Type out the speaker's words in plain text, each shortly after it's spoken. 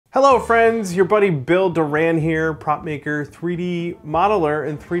Hello friends, your buddy Bill Duran here, prop maker, 3D modeler,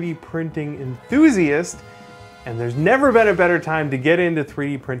 and 3D printing enthusiast. And there's never been a better time to get into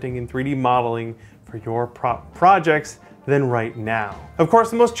 3D printing and 3D modeling for your prop projects than right now. Of course,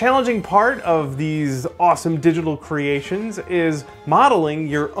 the most challenging part of these awesome digital creations is modeling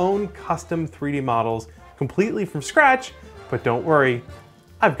your own custom 3D models completely from scratch, but don't worry,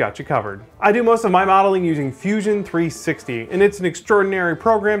 I've got you covered. I do most of my modeling using Fusion 360, and it's an extraordinary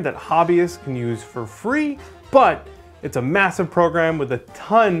program that hobbyists can use for free, but it's a massive program with a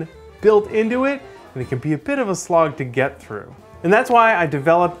ton built into it, and it can be a bit of a slog to get through. And that's why I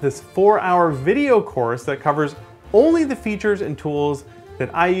developed this 4-hour video course that covers only the features and tools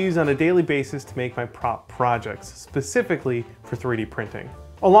that I use on a daily basis to make my prop projects, specifically for 3D printing.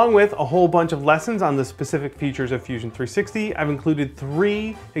 Along with a whole bunch of lessons on the specific features of Fusion 360, I've included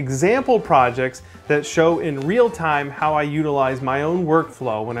 3 example projects that show in real time how I utilize my own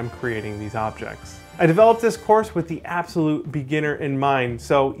workflow when I'm creating these objects. I developed this course with the absolute beginner in mind,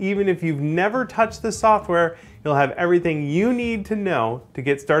 so even if you've never touched the software, you'll have everything you need to know to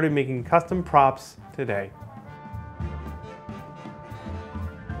get started making custom props today.